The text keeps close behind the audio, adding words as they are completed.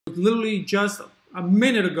literally just a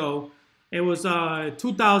minute ago, it was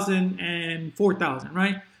 2,000 and 4,000,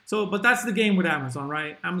 right? So, but that's the game with Amazon,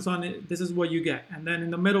 right? Amazon, this is what you get. And then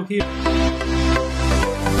in the middle here.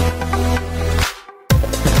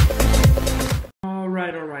 All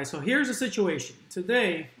right. So here's the situation.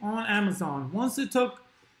 Today on Amazon, once it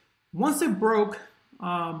broke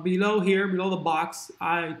below here, below the box,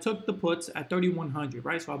 I took the puts at 3,100,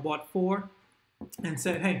 right? So I bought 4 and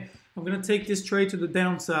said, hey, I'm going to take this trade to the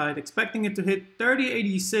downside, expecting it to hit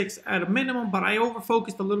 30.86 at a minimum, but I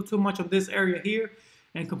over-focused a little too much on this area here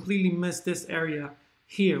and completely missed this area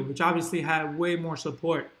here, which obviously had way more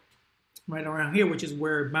support right around here, which is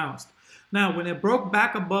where it bounced. Now, when it broke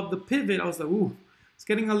back above the pivot, I was like, ooh, it's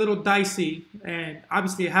getting a little dicey, and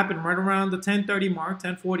obviously it happened right around the 1030 mark,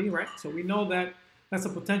 1040, right? So we know that that's a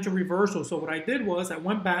potential reversal. So what I did was I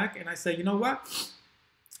went back and I said, you know what?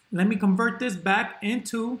 Let me convert this back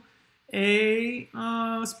into a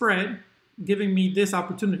spread, giving me this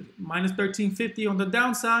opportunity. Minus 1350 on the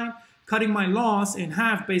downside, cutting my loss in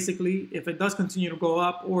half, basically, if it does continue to go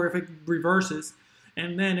up or if it reverses.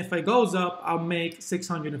 And then if it goes up, I'll make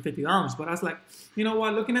 $650. But I was like, you know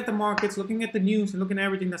what? Looking at the markets, looking at the news, and looking at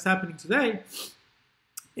everything that's happening today,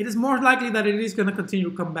 it is more likely that it is going to continue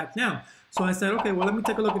to come back down. So I said, okay, well, let me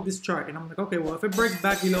take a look at this chart. And I'm like, okay, well, if it breaks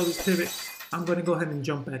back below this pivot, I'm going to go ahead and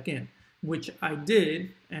jump back in, which I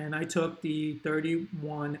did. And I took the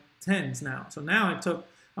 31.10s now. So now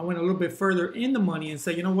I went a little bit further in the money and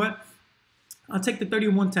said, you know what? I'll take the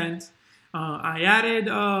 31.10s. I added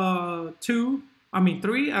 3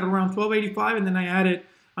 at around 12.85, and then I added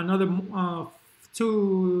another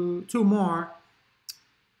two more,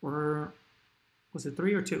 or was it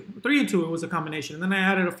 3 or 2? 3 and 2, it was a combination. And then I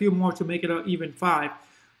added a few more to make it an even 5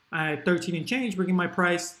 at 13 and change, bringing my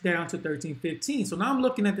price down to 13.15. So now I'm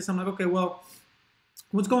looking at this, I'm like, okay, well,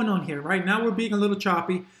 what's going on here? Right now we're being a little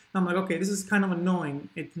choppy. I'm like, okay, this is kind of annoying.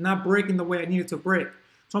 It's not breaking the way I need it to break.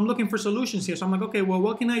 So I'm looking for solutions here. So I'm like, okay, well,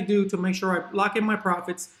 what can I do to make sure I lock in my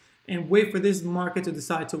profits and wait for this market to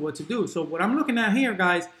decide to what to do? So what I'm looking at here,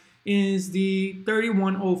 guys, is the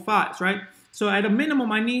 31.05s, right? So at a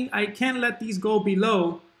minimum, I can't let these go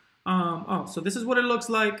below. So this is what it looks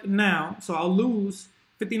like now. So I'll lose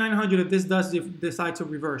 5,900 if this does decide to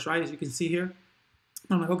reverse, right? As you can see here.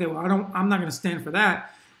 I'm like, okay, well, I'm not going to stand for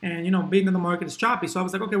that. And, you know, being in the market is choppy. So I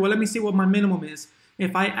was like, okay, well, let me see what my minimum is.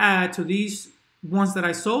 If I add to these ones that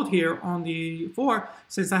I sold here on the 4,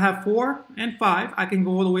 since I have 4 and 5, I can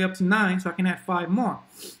go all the way up to 9, so I can add 5 more.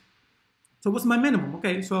 So what's my minimum?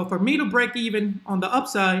 Okay, so for me to break even on the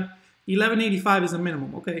upside, 11.85 is the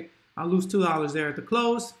minimum. Okay, I'll lose $2 there at the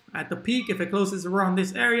close. At the peak, if it closes around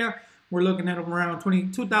this area, we're looking at around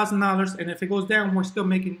 $22,000, and if it goes down, we're still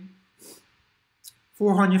making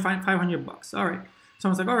 500 bucks. All right, so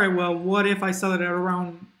I was like, all right, well, what if I sell it at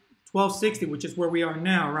around 1260, which is where we are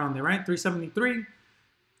now, around there, right? 373.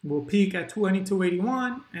 We'll peak at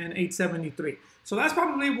 222.81 and 873. So that's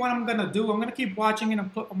probably what I'm gonna do. I'm gonna keep watching it.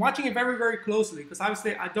 I'm watching it very, very closely because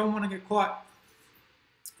obviously I don't want to get caught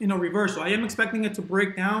in a reversal. I am expecting it to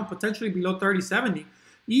break down potentially below 3070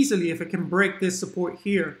 easily if it can break this support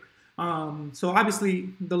here. So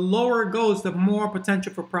obviously the lower it goes, the more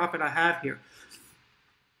potential for profit I have here.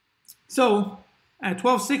 So at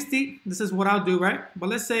 1260, this is what I'll do, right? But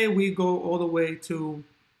let's say we go all the way to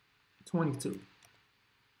 22.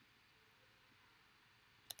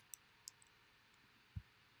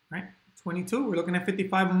 Right? 22, we're looking at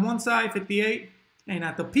 55 on one side, 58. And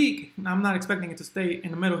at the peak, I'm not expecting it to stay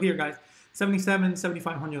in the middle here, guys. 77,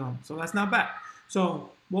 7,500 on. So that's not bad.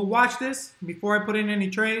 So we'll watch this before I put in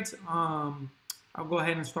any trades. I'll go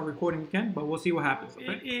ahead and start recording again, but we'll see what happens. Okay?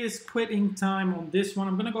 It is quitting time on this one.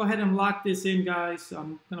 I'm going to go ahead and lock this in, guys.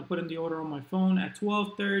 I'm going to put in the order on my phone at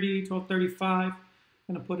 12:30, 12:35. I'm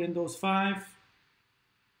going to put in those 5.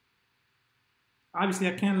 Obviously,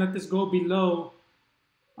 I can't let this go below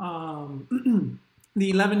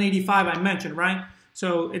the 11.85 I mentioned, right?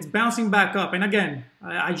 So it's bouncing back up. And again,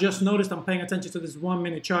 I just noticed I'm paying attention to this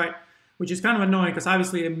 1-minute chart, which is kind of annoying because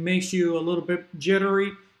obviously it makes you a little bit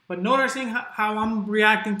jittery. But noticing how I'm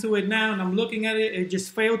reacting to it now and I'm looking at it, it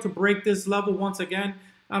just failed to break this level once again.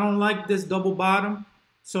 I don't like this double bottom.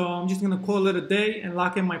 So I'm just going to call it a day and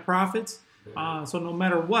lock in my profits. So no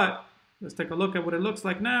matter what, let's take a look at what it looks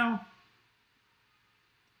like now.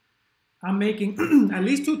 I'm making at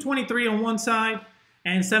least 223 on one side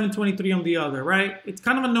and 723 on the other, right? It's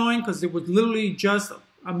kind of annoying because it was literally just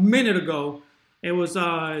a minute ago. It was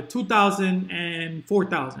 2,000 and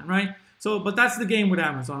 4,000, right? So, but that's the game with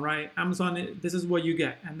Amazon, right? Amazon, this is what you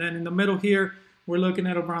get. And then in the middle here, we're looking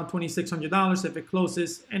at around $2,600 if it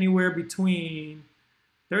closes anywhere between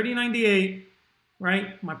 30.98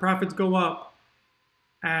 right? My profits go up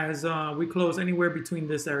as we close anywhere between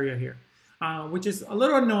this area here, which is a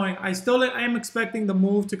little annoying. I am expecting the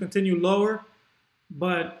move to continue lower,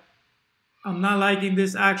 but I'm not liking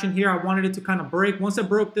this action here. I wanted it to kind of break. Once it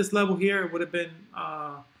broke this level here, it would have been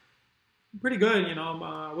pretty good. You know,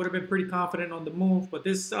 I would have been pretty confident on the move. But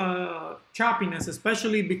this choppiness,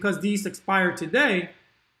 especially because these expire today,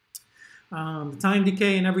 the time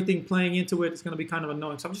decay and everything playing into it is going to be kind of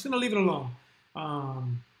annoying. So I'm just going to leave it alone.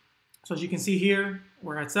 So as you can see here,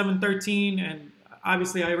 we're at 713, and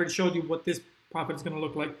obviously I already showed you what this profit is going to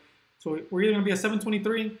look like. So we're either going to be at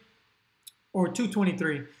 723 or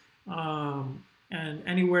 223. And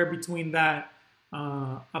anywhere between that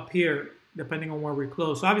up here, depending on where we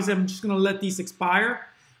close. So obviously, I'm just going to let these expire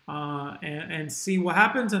and see what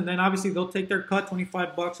happens. And then obviously, they'll take their cut,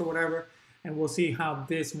 25 bucks or whatever, and we'll see how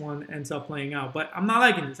this one ends up playing out. But I'm not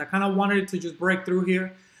liking this. I kind of wanted it to just break through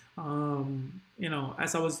here. You know,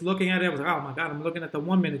 as I was looking at it, I was like, oh my God, I'm looking at the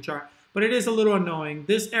 1 minute chart. But it is a little annoying.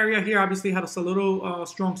 This area here obviously has a little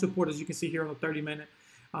strong support, as you can see here on the 30 minute.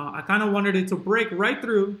 I kind of wanted it to break right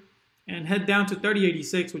through and head down to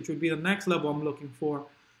 30.86, which would be the next level I'm looking for.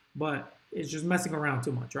 But it's just messing around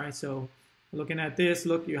too much, right? So looking at this,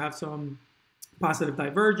 look, you have some positive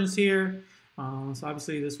divergence here. So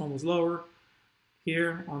obviously this one was lower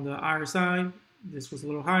here on the higher side. This was a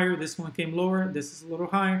little higher. This one came lower. This is a little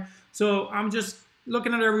higher. So I'm just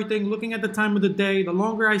looking at everything, looking at the time of the day. The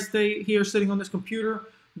longer I stay here sitting on this computer,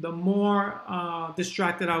 the more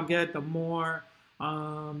distracted I'll get, the more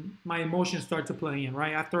my emotions start to play in,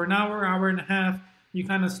 right? After an hour, hour and a half, you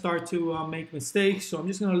kind of start to make mistakes. So I'm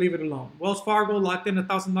just going to leave it alone. Wells Fargo locked in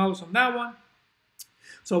 $1,000 on that one.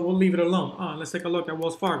 So we'll leave it alone. Let's take a look at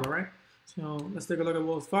Wells Fargo, right? So let's take a look at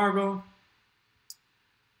Wells Fargo.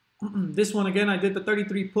 This one, again, I did the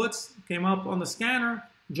 33 puts, came up on the scanner,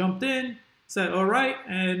 jumped in, said, all right.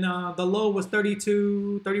 And the low was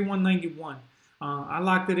 31.91. I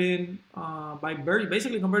locked it in by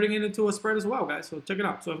basically converting it into a spread as well, guys. So check it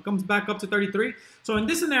out. So it comes back up to 33. So in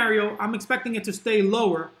this scenario, I'm expecting it to stay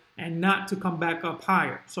lower and not to come back up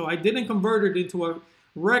higher. So I didn't convert it into a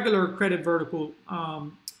regular credit vertical.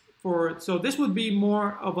 So this would be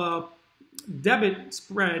more of a debit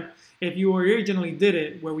spread if you originally did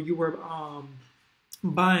it where you were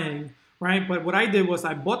buying, right? But what I did was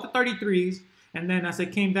I bought the 33s, and then as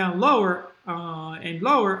it came down lower and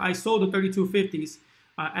lower, I sold the 3250s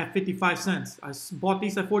at 55 cents. I bought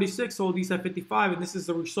these at 46, sold these at 55, and this is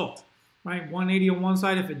the result, right? 180 on one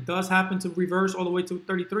side. If it does happen to reverse all the way to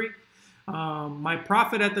 33, my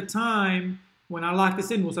profit at the time when I locked this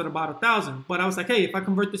in was at about 1,000. But I was like, hey, if I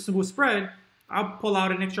convert this to a spread, I'll pull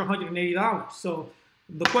out an extra $180. So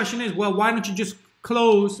the question is, well, why don't you just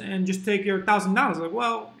close and just take your $1,000? Like,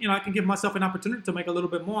 well, you know, I can give myself an opportunity to make a little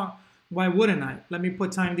bit more. Why wouldn't I? Let me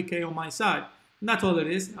put time decay on my side. And that's all it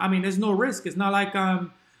is. I mean, there's no risk. It's not like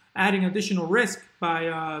I'm adding additional risk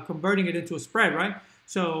by converting it into a spread, right?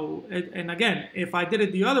 So, and again, if I did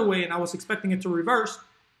it the other way and I was expecting it to reverse,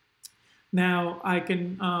 now I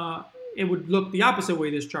can, it would look the opposite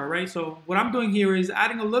way, this chart, right? So what I'm doing here is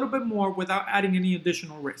adding a little bit more without adding any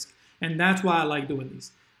additional risk. And that's why I like doing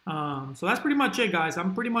these. So that's pretty much it, guys.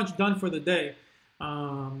 I'm pretty much done for the day.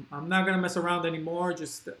 I'm not going to mess around anymore.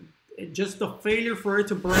 Just the failure for it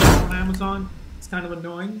to break on Amazon, it's kind of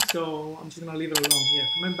annoying. So I'm just going to leave it alone. Yeah,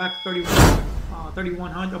 coming back to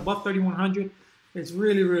 3,100, above 3,100. It's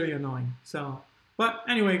really, really annoying. So, but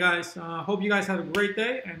anyway, guys, hope you guys had a great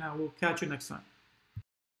day, and I will catch you next time.